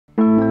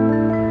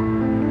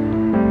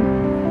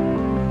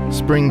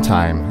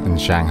springtime in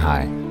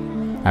Shanghai,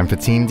 and for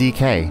Team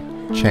DK,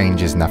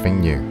 change is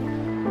nothing new.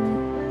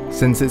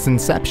 Since its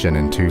inception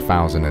in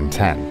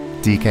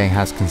 2010, DK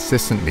has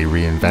consistently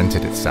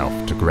reinvented itself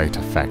to great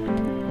effect,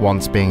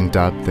 once being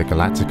dubbed the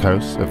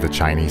Galacticos of the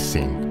Chinese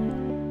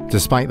scene.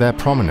 Despite their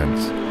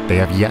prominence, they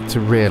have yet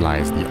to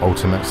realize the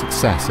ultimate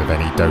success of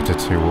any Dota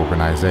 2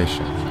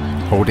 organization,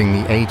 holding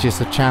the Aegis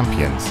of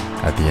Champions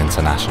at the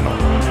International.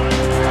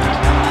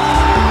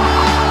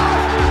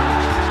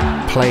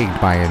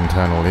 Plagued by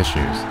internal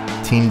issues,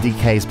 Team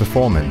DK's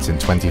performance in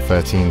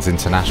 2013's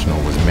International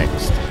was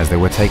mixed, as they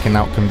were taken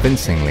out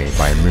convincingly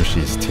by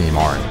Mushi's Team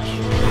Orange.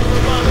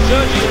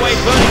 Surging away,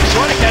 Burning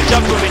trying to catch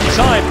up to him in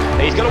time.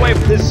 He's got away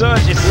from this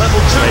surge, it's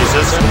level 2.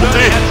 So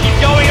Burning has to keep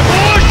going, and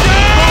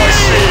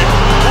Mushi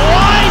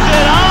winds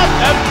it up,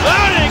 and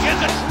Burning is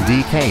a...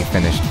 DK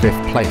finished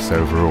 5th place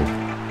overall,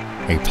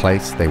 a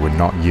place they were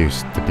not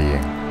used to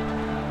being.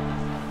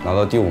 拿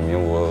到第5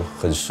名，我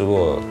很失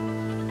落，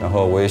然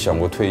后我也想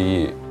过退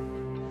役。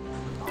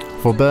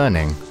 For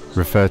Burning,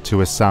 referred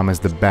to as some as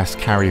the best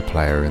carry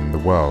player in the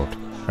world,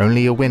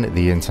 only a win at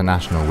the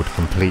International would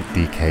complete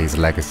DK's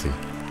legacy,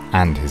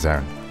 and his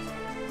own.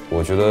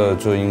 我觉得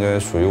这应该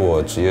属于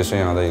我职业生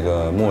涯的一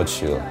个末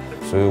期了，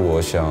所以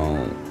我想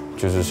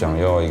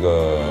要一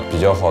个比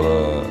较好的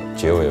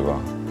结尾吧。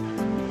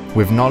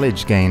 With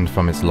knowledge gained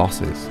from its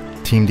losses,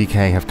 Team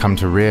DK have come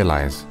to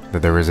realize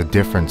that there is a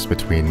difference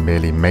between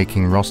merely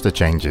making roster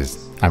changes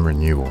and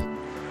renewal.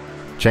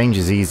 Change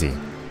is easy,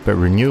 but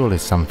renewal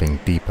is something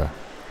deeper,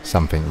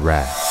 something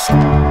rare.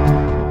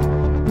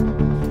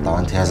 打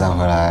完 TI3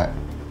 回来，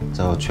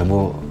就全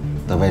部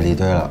都被离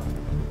队了，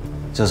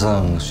就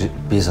剩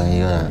B神一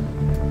个人。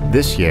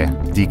 This year,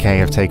 DK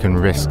have taken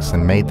risks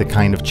and made the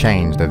kind of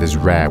change that is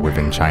rare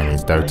within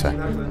Chinese Dota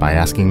by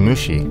asking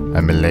Mushi,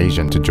 a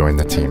Malaysian, to join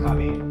the team.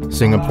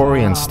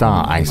 Singaporean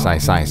star Ice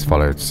Ice Ice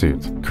followed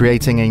suit,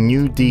 creating a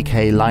new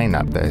DK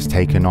lineup that has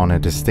taken on a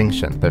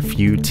distinction that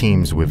few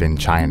teams within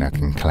China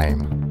can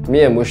claim.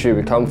 Me and Mushi,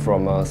 we come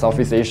from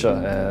Southeast Asia,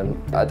 and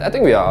I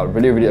think we are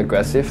really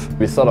aggressive.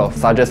 We sort of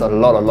suggest a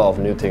lot of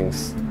new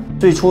things.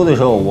 最初的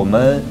时候，我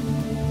们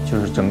就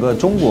是整个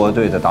中国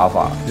队的打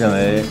法，认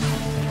为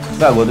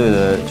外国队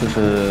的就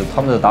是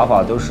他们的打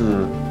法都是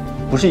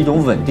不是一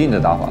种稳定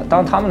的打法。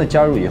当他们的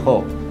加入以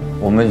后，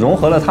我们融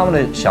合了他们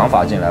的想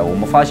法进来，我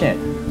们发现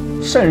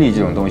胜利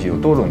这种东西有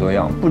多种多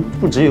样，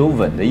不只有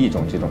稳的一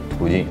种这种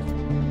途径。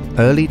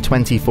 Early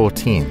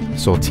 2014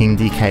 saw Team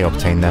DK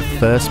obtain their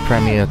first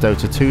Premier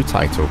Dota 2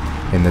 title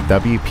in the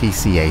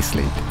WPC Ace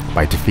League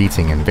by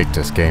defeating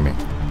Invictus Gaming.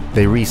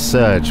 They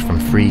resurged from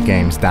 3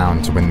 games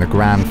down to win the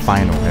grand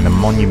final in a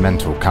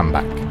monumental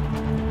comeback.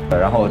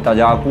 然后大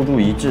家孤注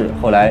一掷，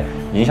后来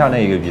赢下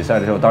那个比赛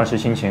的时候，当时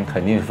心情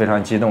肯定是非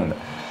常激动的。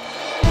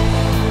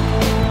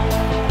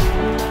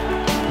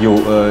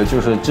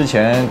就是之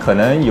前可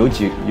能有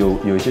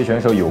些选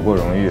手有过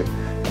荣誉。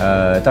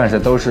 但是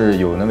都是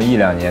有那么1、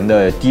2年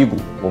的低谷，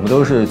我们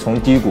都是从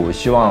低谷，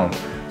希望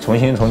重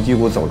新从低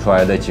谷走出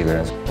来的几个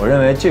人。我认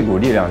为这股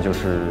力量就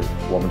是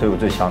我们队伍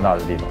最强大的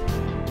地方。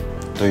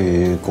对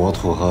于国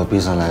土和 B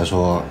神来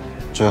说，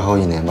最后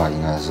1年吧，应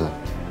该是，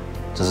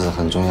这是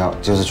很重要，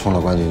就是冲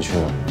了冠军去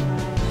了。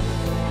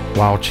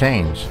 While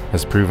change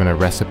has proven a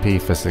recipe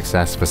for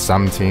success for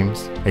some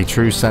teams, a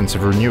true sense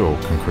of renewal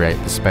can create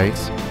the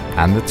space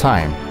and the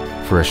time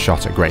for a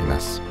shot at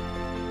greatness.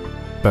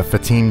 But for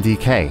Team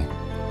DK,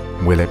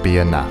 will it be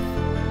enough?